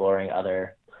been exploring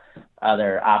other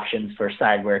options for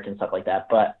side work and stuff like that.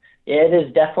 But it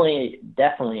is definitely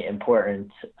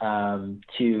important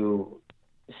to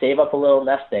save up a little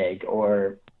nest egg,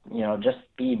 or, just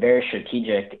be very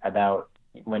strategic about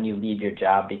when you leave your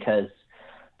job, because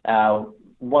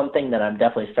one thing that I'm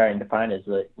definitely starting to find is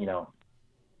that,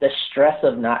 the stress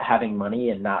of not having money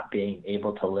and not being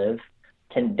able to live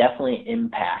can definitely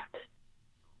impact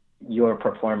your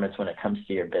performance when it comes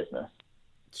to your business.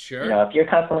 Sure. If you're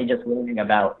constantly just worrying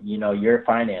about, your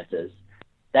finances,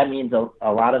 that means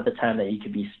a lot of the time that you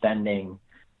could be spending,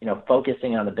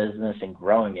 focusing on the business and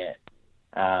growing it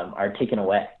are taken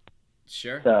away.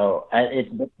 Sure. So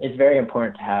it's very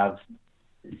important to have,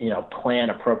 plan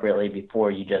appropriately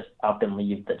before you just up and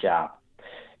leave the job.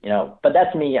 But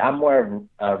that's me. I'm more of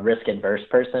a risk adverse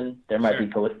person. There might be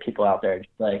people out there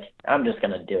like, I'm just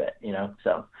going to do it,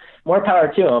 so more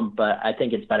power to them, but I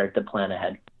think it's better to plan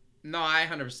ahead. No, I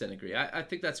 100% agree. I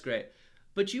think that's great.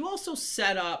 But you also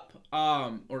set up,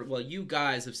 you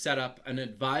guys have set up an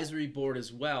advisory board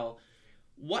as well.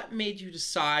 What made you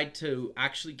decide to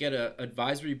actually get an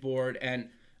advisory board? And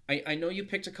I know you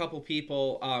picked a couple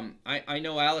people. I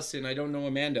know Allison. I don't know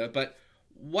Amanda. But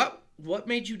what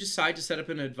made you decide to set up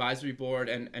an advisory board,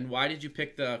 and why did you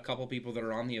pick the couple people that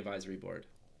are on the advisory board?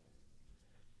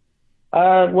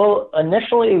 Well,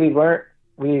 initially we weren't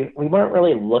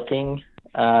really looking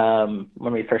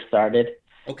when we first started.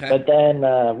 Okay. But then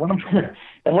one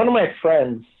of my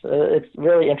friends, it's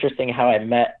really interesting how I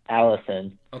met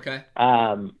Allison. Okay.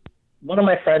 One of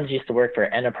my friends used to work for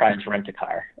Enterprise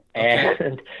Rent-A-Car, and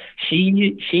Okay.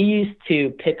 she used to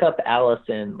pick up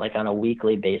Allison like on a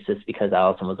weekly basis because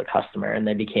Allison was a customer, and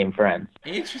they became friends.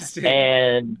 Interesting.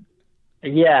 And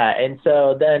yeah, and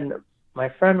so then my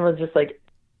friend was just like,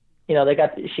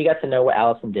 she got to know what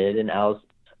Allison did,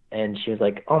 and she was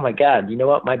like, oh my God, you know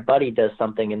what? My buddy does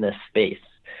something in this space.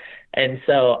 And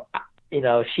so,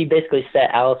 she basically set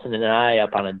Allison and I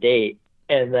up on a date,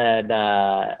 and then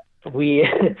we,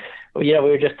 we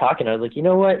were just talking. I was like, you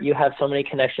know what? You have so many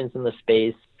connections in the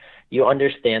space. You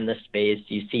understand the space.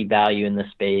 You see value in the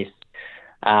space.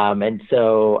 And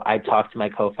so I talked to my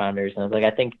co-founders, and I was like,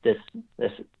 I think this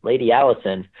lady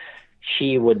Allison,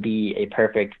 she would be a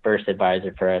perfect first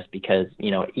advisor for us because,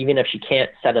 even if she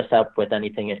can't set us up with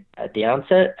anything at the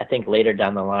onset, I think later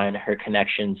down the line, her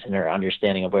connections and her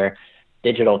understanding of where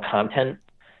digital content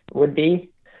would be,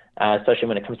 especially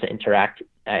when it comes to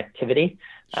activity,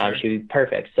 Sure. she would be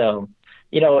perfect. So,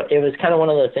 it was kind of one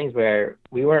of those things where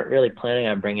we weren't really planning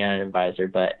on bringing on an advisor,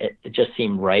 but it just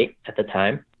seemed right at the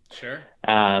time. Sure.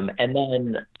 And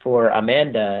then for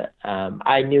Amanda,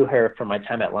 I knew her from my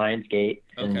time at Lionsgate,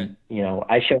 and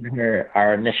I showed her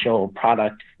our initial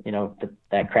product,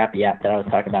 that crappy app that I was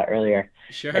talking about earlier.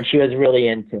 Sure. And she was really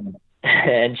into it,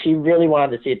 and she really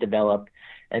wanted to see it develop.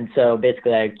 And so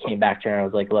basically, I came back to her and I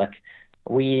was like, "Look,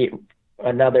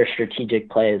 another strategic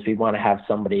play is we want to have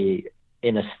somebody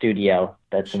in a studio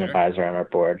that's an advisor on our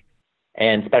board."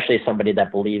 And especially somebody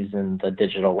that believes in the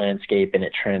digital landscape and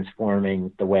it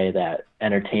transforming the way that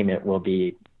entertainment will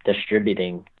be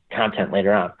distributing content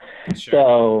later on.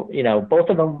 Sure. So, both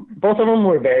of them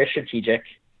were very strategic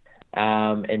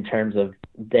in terms of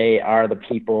they are the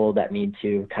people that need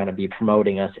to kind of be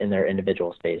promoting us in their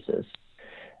individual spaces.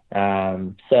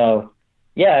 So,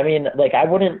 yeah, I mean, like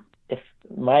if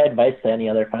my advice to any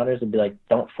other founders would be like,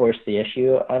 don't force the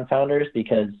issue on founders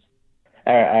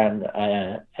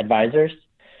on advisors,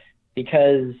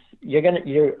 because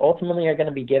you're ultimately going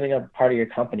to be giving up part of your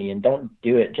company, and don't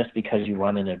do it just because you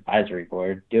want an advisory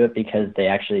board. Do it because they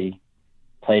actually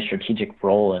play a strategic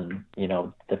role in,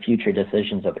 the future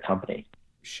decisions of the company.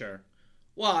 Sure.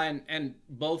 Well, and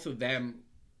both of them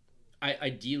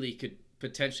ideally could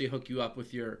potentially hook you up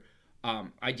with your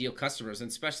ideal customers,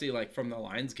 and especially like from the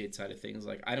Lionsgate side of things.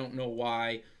 Like, I don't know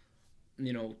why,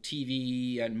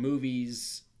 TV and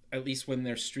movies, at least when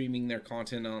they're streaming their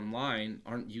content online,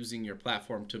 aren't using your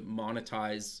platform to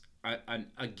monetize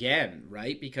again,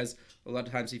 right? Because a lot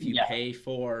of times if you pay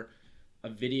for a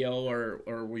video or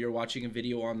you're watching a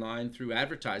video online through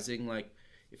advertising, like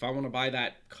if I want to buy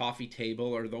that coffee table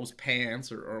or those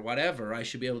pants or whatever, I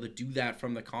should be able to do that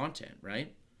from the content,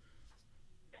 right?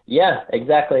 Yeah,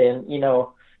 exactly. And, in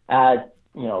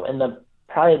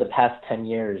probably the past 10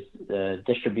 years, the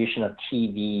distribution of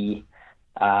TV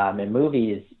and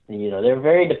movies, they're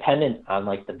very dependent on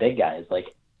like the big guys, like,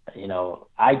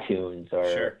 iTunes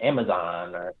or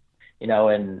Amazon or,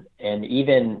 and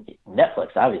even Netflix,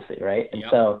 obviously. Right. And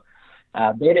so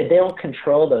they don't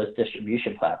control those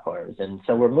distribution platforms. And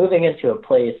so we're moving into a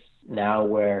place now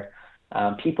where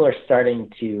people are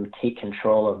starting to take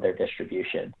control of their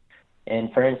distribution.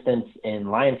 And for instance, in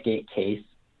Lionsgate case,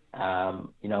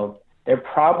 they're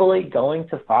probably going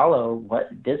to follow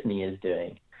what Disney is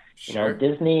doing. Sure.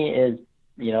 Disney is,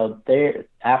 they're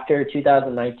after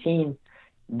 2019,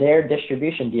 their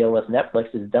distribution deal with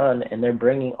Netflix is done, and they're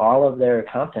bringing all of their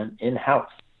content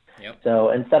in-house. Yep.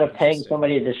 So instead of paying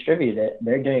somebody to distribute it,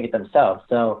 they're doing it themselves.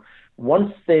 So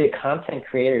once the content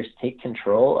creators take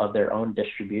control of their own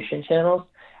distribution channels,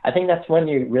 I think that's when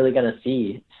you're really going to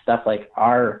see stuff like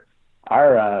our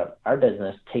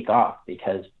business take off,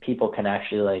 because people can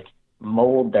actually like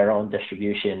mold their own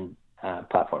distribution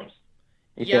platforms.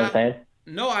 You see what I'm saying?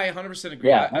 No, I 100% agree.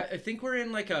 Yeah. I think we're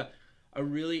in like a a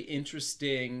really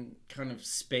interesting kind of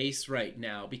space right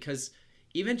now, because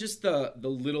even just the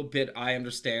little bit I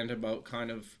understand about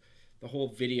kind of the whole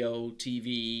video,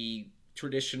 TV,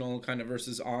 traditional kind of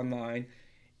versus online,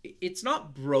 it's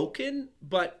not broken,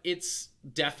 but it's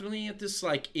definitely at this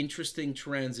like interesting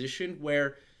transition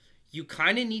where you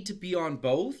kind of need to be on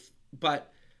both,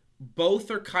 but both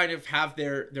are kind of have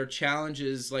their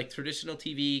challenges. Like traditional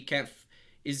TV can't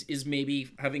is maybe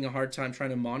having a hard time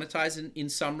trying to monetize in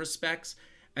some respects,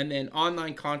 and then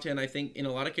online content, I think in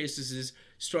a lot of cases, is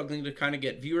struggling to kind of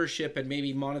get viewership, and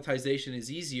maybe monetization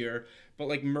is easier, but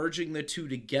like merging the two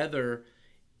together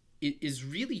is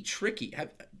really tricky.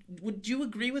 Would you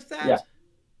agree with that? Yeah,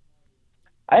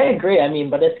 I agree. I mean,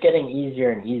 but it's getting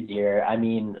easier and easier. I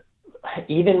mean,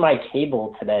 even my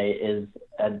cable today is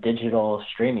a digital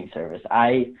streaming service.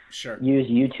 I Sure. use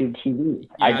YouTube TV. Yeah,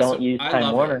 I don't so use I Time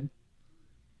love it. Warner,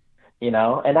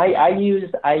 and I use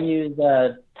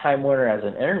Time Warner as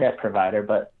an internet provider,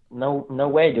 but no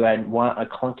way do I want a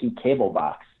clunky cable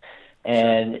box. Sure.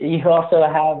 And you also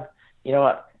have,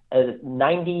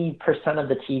 90% of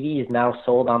the TVs now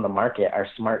sold on the market are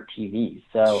smart TVs.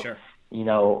 So, Sure. you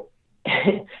know,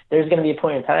 there's going to be a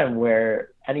point in time where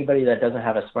anybody that doesn't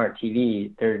have a smart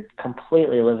TV, they're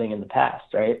completely living in the past,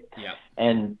 right? Yeah.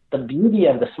 And the beauty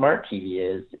of the smart TV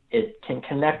is it can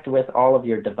connect with all of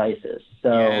your devices.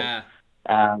 So,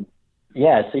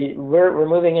 Yeah. so we're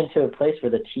moving into a place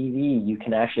where the TV, you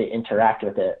can actually interact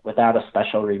with it without a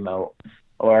special remote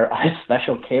or a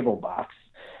special cable box.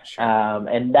 Sure.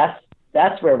 And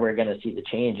that's where we're going to see the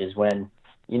change, is when,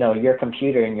 your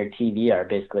computer and your TV are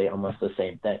basically almost the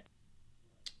same thing.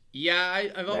 Yeah,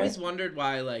 I've Right? always wondered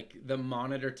why like the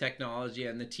monitor technology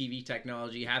and the TV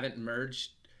technology haven't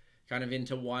merged kind of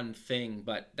into one thing,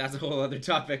 but that's a whole other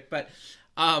topic. But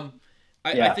um,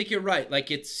 I Yeah. think you're right.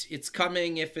 Like it's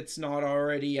coming, if it's not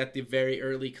already at the very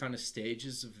early kind of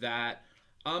stages of that.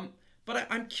 But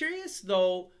I'm curious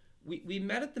though. We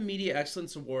met at the Media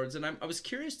Excellence Awards, and I was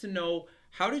curious to know,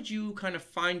 how did you kind of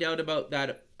find out about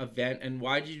that event, and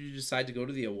why did you decide to go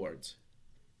to the awards?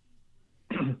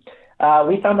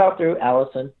 We found out through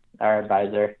Allison, our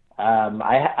advisor.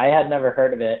 I had never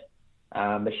heard of it,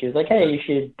 but she was like, "Hey, Okay. you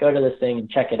should go to this thing and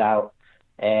check it out."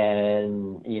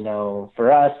 And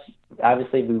for us,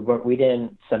 obviously, we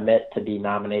didn't submit to be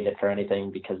nominated for anything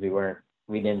because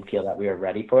we didn't feel that we were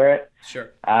ready for it.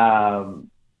 Sure.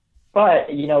 But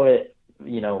we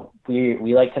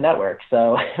like to network,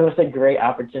 so it was a great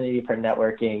opportunity for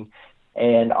networking,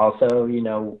 and also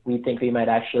we think we might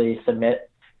actually submit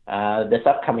this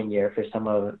upcoming year for some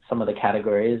of the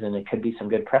categories, and it could be some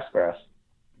good press for us.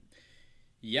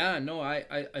 Yeah, no,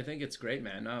 I think it's great,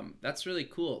 man. That's really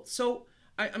cool. So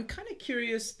I'm kind of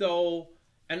curious though,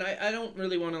 and I don't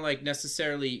really want to like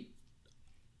necessarily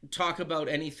talk about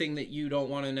anything that you don't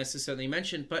want to necessarily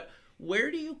mention, but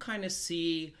where do you kind of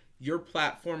see your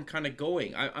platform kind of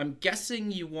going? I'm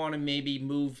guessing you want to maybe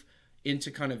move into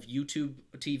kind of YouTube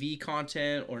TV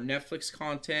content or Netflix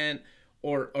content,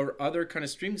 or other kind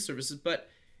of streaming services, but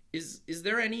is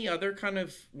there any other kind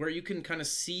of where you can kind of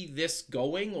see this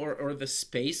going, or the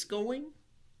space going?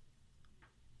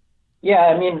 Yeah,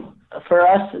 I mean, for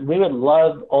us, we would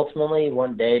love ultimately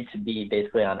one day to be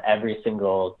basically on every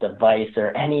single device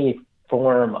or any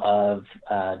form of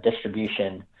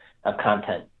distribution of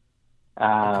content.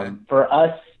 Okay. For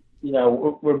us,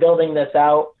 we're building this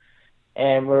out,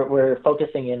 and we're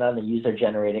focusing in on the user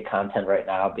generated content right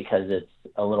now because it's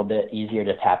a little bit easier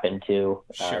to tap into,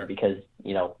 Sure. because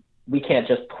we can't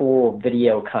just pull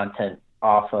video content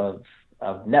off of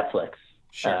Netflix,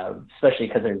 Sure. especially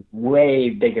because there's way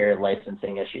bigger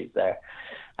licensing issues there.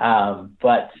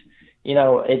 But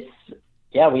it's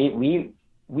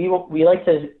we like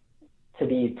to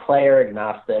be player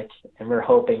agnostic, and we're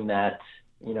hoping that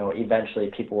eventually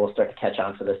people will start to catch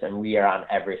on to this, and we are on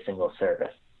every single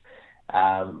service.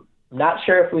 Not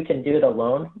sure if we can do it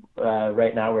alone.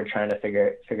 Right now, we're trying to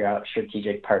figure out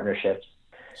strategic partnerships,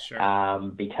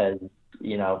 Sure. because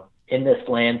in this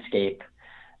landscape,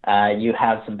 you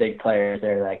have some big players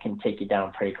there that can take you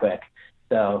down pretty quick.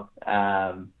 So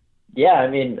I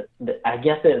mean, I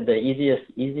guess the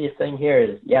easiest thing here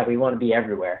is, we want to be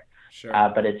everywhere, Sure.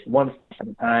 but it's one step at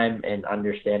a time, and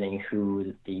understanding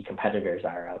who the competitors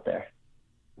are out there.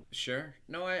 Sure.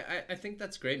 No, I think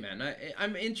that's great, man.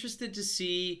 I'm interested to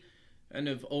see kind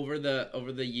of over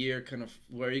the year kind of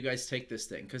where you guys take this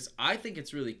thing, because I think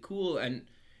it's really cool, and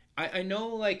I know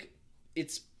like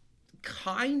it's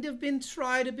kind of been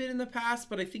tried a bit in the past,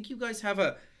 but I think you guys have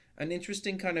an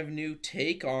interesting kind of new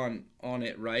take on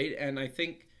it, right? And I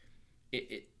think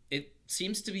it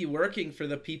seems to be working for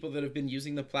the people that have been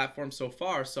using the platform so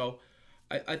far. So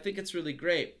I think it's really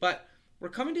great. But we're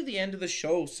coming to the end of the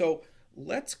show, so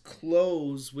let's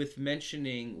close with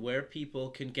mentioning where people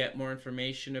can get more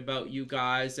information about you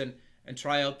guys and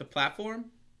try out the platform.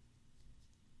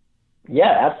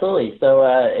 Yeah, absolutely. So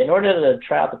in order to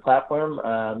try out the platform,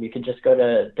 you can just go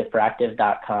to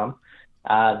DIFRactive.com.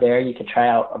 There you can try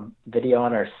out a video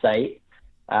on our site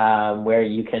where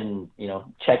you can,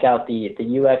 check out the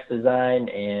UX design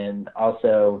and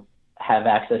also have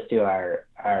access to our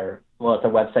well, it's a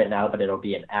website now, but it'll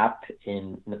be an app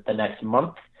in the next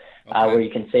month, where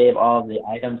you can save all of the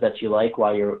items that you like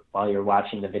while you're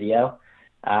watching the video.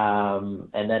 And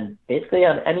then basically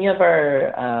on any of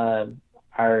our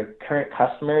current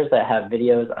customers that have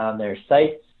videos on their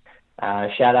sites,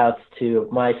 shout outs to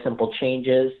My Simple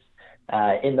Changes,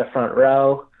 In the Front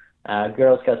Row,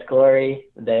 Girl Scouts Glory.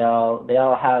 They all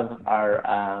have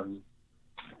our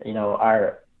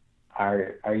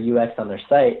UX on their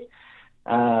site.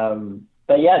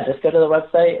 But yeah, just go to the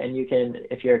website and you can,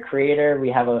 if you're a creator, we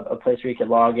have a place where you can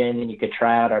log in and you could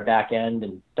try out our back end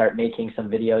and start making some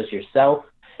videos yourself.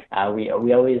 We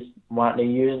always want new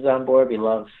users on board. We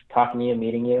love talking to you,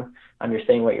 meeting you,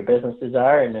 understanding what your businesses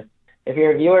are. And if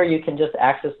you're a viewer, you can just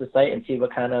access the site and see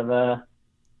what kind of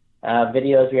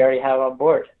videos we already have on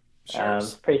board. Sure.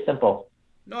 It's pretty simple.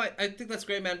 No, I think that's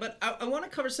great, man. But I want to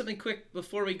cover something quick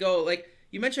before we go. Like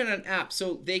you mentioned an app,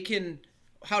 so they can,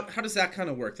 how does that kind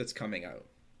of work that's coming out?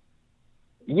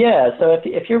 Yeah, so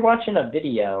if you're watching a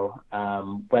video,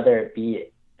 whether it be,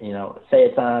 say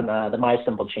it's on the My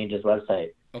Simple Changes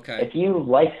website. Okay. If you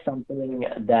like something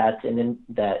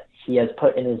that he has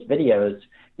put in his videos,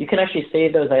 you can actually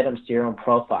save those items to your own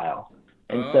profile.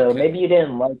 And so maybe you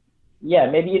didn't like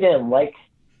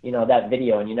that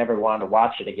video and you never wanted to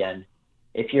watch it again.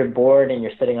 If you're bored and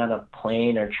you're sitting on a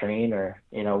plane or train or,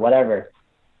 whatever,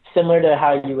 similar to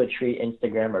how you would treat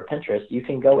Instagram or Pinterest, you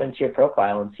can go into your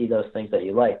profile and see those things that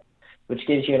you like, which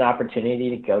gives you an opportunity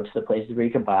to go to the places where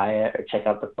you can buy it or check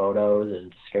out the photos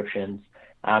and descriptions.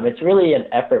 It's really an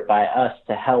effort by us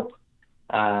to help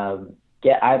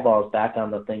get eyeballs back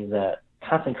on the things that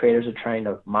content creators are trying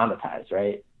to monetize,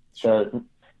 right? So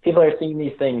people are seeing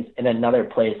these things in another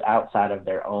place outside of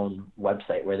their own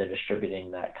website where they're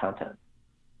distributing that content,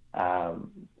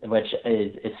 which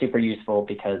is super useful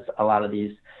because a lot of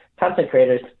these content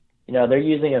creators, they're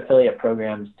using affiliate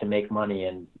programs to make money.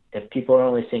 And if people are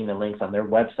only seeing the links on their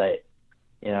website,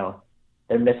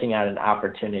 they're missing out an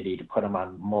opportunity to put them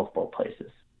on multiple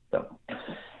places. So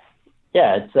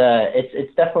yeah,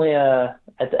 it's definitely I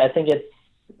think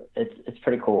it's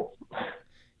pretty cool.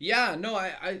 Yeah, no,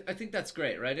 I think that's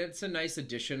great, right? It's a nice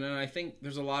addition, and I think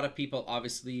there's a lot of people,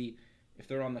 obviously, if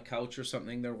they're on the couch or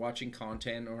something, they're watching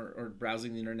content or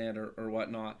browsing the internet or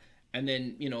whatnot, and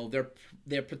then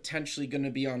they're potentially going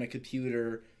to be on a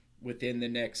computer within the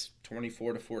next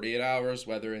 24 to 48 hours,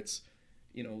 whether it's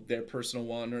their personal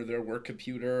one or their work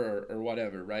computer or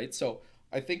whatever, right? So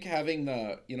I think having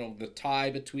the tie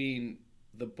between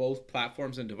the both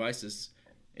platforms and devices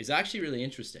is actually really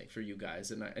interesting for you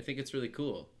guys, and I think it's really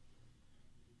cool.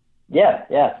 Yeah,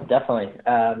 definitely.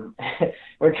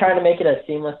 We're trying to make it as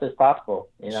seamless as possible.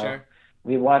 Sure.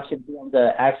 We want you to be able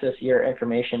to access your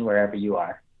information wherever you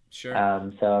are. Sure.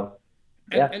 So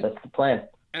that's the plan.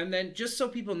 And then just so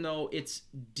people know, it's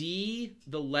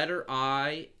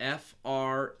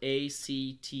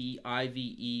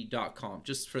DIFRactive.com,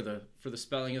 just for the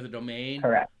spelling of the domain.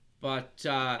 Correct. But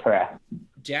correct.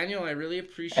 Daniel, I really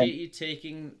appreciate you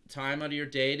taking time out of your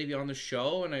day to be on the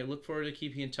show, and I look forward to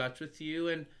keeping in touch with you.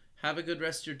 And have a good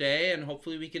rest of your day, and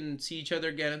hopefully we can see each other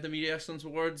again at the Media Excellence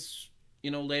Awards,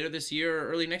 later this year or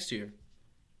early next year.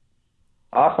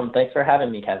 Awesome. Thanks for having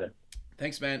me, Kevin.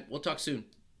 Thanks, man. We'll talk soon.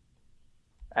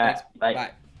 Thanks. Bye. Bye.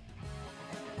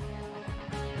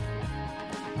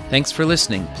 Thanks for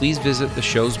listening. Please visit the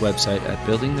show's website at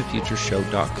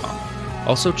buildingthefutureshow.com.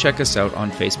 Also check us out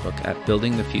on Facebook at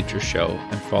Building the Future Show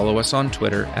and follow us on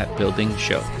Twitter at Building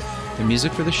Show. The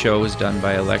music for the show is done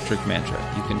by Electric Mantra.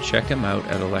 You can check him out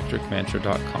at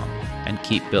electricmantra.com and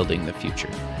keep building the future.